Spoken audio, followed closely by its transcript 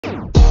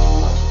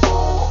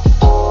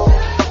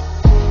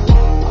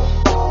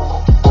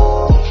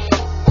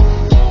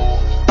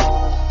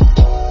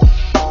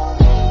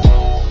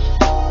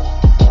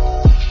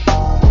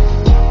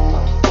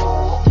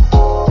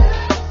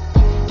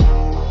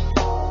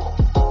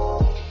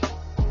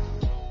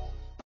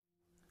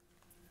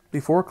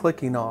Before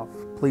clicking off,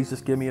 please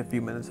just give me a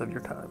few minutes of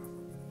your time.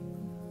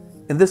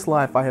 In this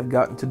life, I have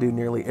gotten to do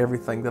nearly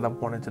everything that I've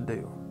wanted to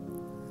do.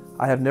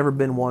 I have never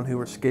been one who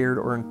was scared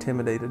or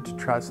intimidated to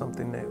try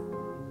something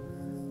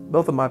new.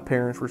 Both of my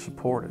parents were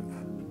supportive.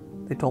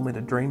 They told me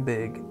to dream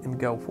big and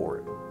go for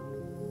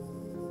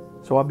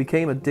it. So I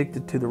became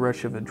addicted to the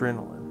rush of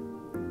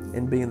adrenaline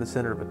and being the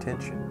center of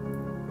attention.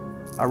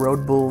 I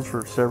rode bulls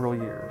for several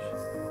years.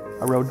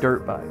 I rode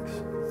dirt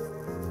bikes.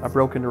 I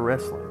broke into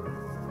wrestling.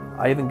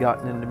 I even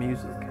gotten into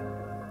music.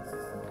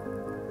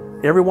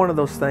 Every one of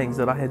those things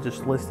that I had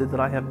just listed that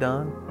I have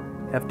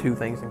done have two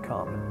things in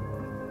common.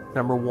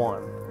 Number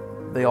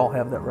one, they all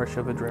have that rush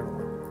of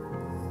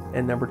adrenaline.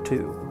 And number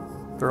two,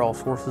 they're all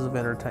sources of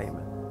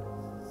entertainment.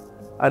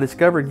 I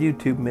discovered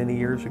YouTube many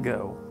years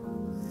ago.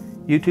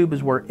 YouTube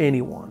is where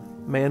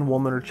anyone, man,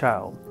 woman, or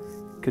child,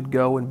 could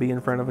go and be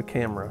in front of a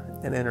camera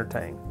and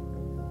entertain.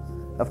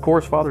 Of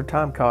course, Father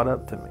Time caught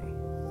up to me.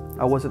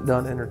 I wasn't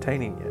done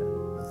entertaining yet.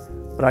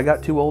 But I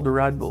got too old to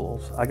ride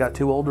bulls, I got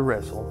too old to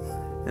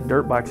wrestle, and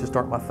dirt bikes just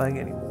aren't my thing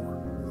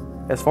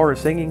anymore. As far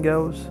as singing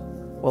goes,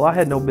 well, I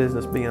had no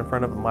business being in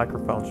front of a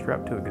microphone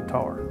strapped to a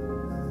guitar.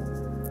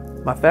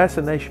 My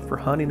fascination for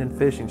hunting and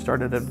fishing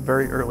started at a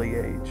very early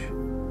age.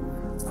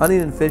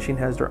 Hunting and fishing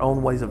has their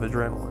own ways of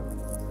adrenaline.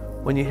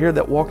 When you hear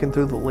that walking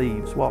through the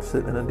leaves while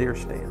sitting in a deer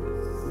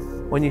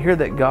stand. When you hear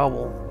that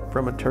gobble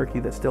from a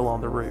turkey that's still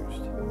on the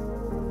roost.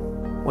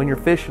 When your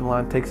fishing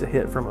line takes a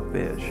hit from a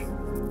fish.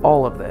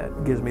 All of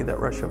that gives me that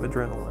rush of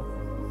adrenaline.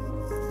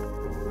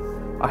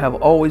 I have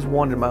always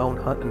wanted my own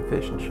hunt and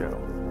fishing show.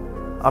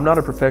 I'm not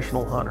a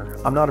professional hunter.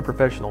 I'm not a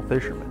professional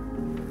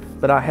fisherman.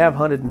 But I have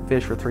hunted and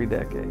fished for 3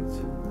 decades.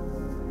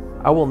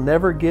 I will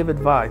never give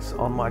advice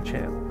on my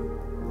channel.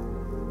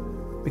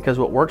 Because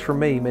what works for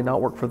me may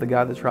not work for the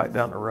guy that's right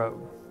down the road.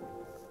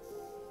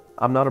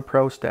 I'm not a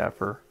pro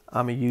staffer.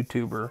 I'm a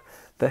YouTuber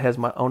that has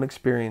my own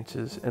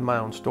experiences and my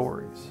own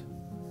stories.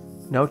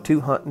 No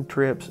two hunting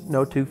trips,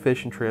 no two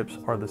fishing trips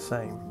are the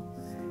same.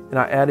 And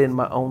I add in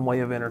my own way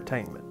of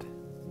entertainment.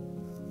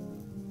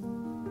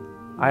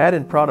 I add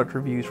in product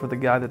reviews for the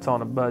guy that's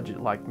on a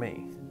budget like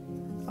me.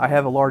 I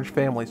have a large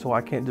family, so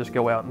I can't just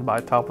go out and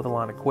buy top of the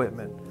line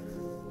equipment.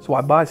 So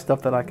I buy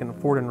stuff that I can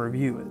afford and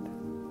review it.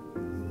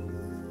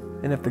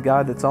 And if the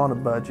guy that's on a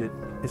budget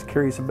is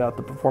curious about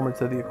the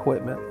performance of the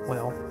equipment,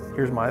 well,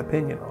 here's my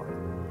opinion on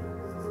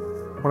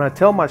it. When I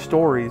tell my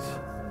stories,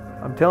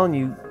 I'm telling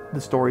you the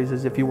stories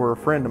as if you were a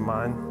friend of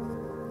mine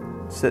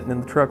sitting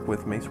in the truck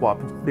with me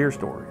swapping deer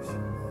stories.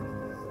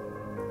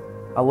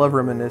 I love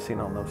reminiscing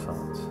on those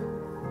hunts.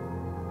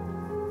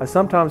 I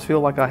sometimes feel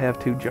like I have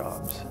 2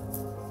 jobs.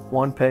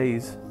 One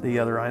pays, the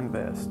other I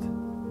invest.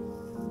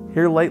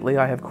 Here lately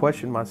I have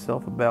questioned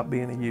myself about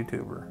being a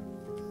YouTuber.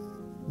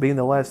 Being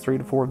the last 3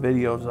 to 4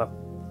 videos I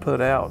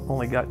put out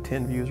only got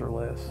 10 views or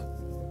less.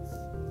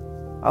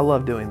 I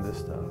love doing this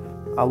stuff.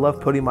 I love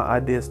putting my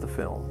ideas to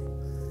film,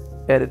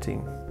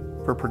 editing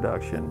for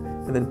production,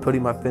 and then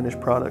putting my finished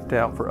product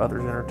out for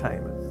others'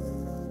 entertainment.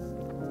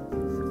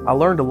 I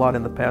learned a lot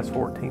in the past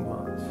 14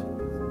 months,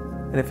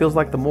 and it feels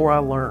like the more I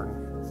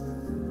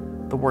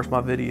learn, the worse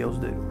my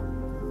videos do.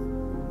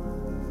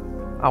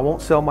 I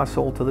won't sell my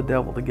soul to the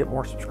devil to get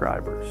more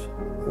subscribers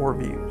or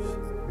views.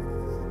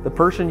 The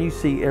person you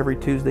see every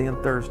Tuesday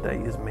and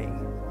Thursday is me,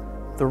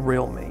 the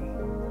real me.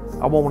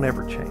 I won't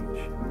ever change.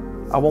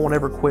 I won't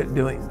ever quit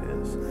doing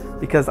this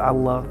because I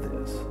love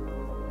this.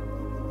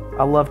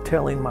 I love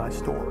telling my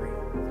story.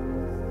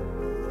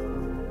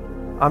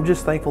 I'm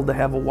just thankful to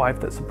have a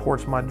wife that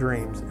supports my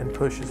dreams and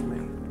pushes me.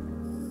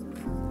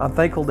 I'm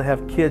thankful to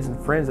have kids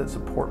and friends that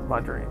support my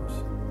dreams.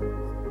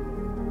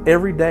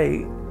 Every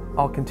day,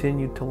 I'll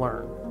continue to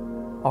learn.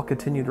 I'll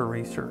continue to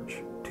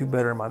research to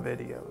better my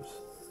videos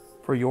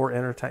for your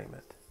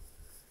entertainment.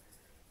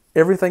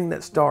 Everything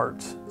that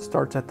starts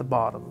at the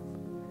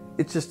bottom.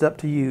 It's just up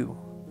to you,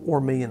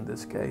 or me in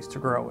this case, to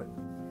grow it.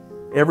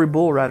 Every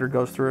bull rider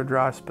goes through a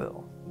dry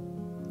spell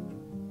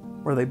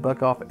where they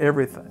buck off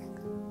everything.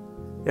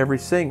 Every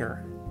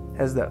singer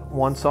has that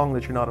one song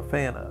that you're not a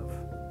fan of.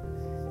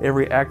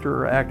 Every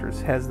actor or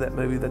actress has that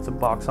movie that's a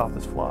box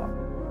office flop.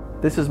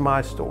 This is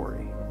my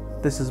story.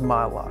 This is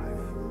my life.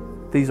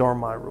 These are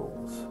my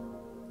rules.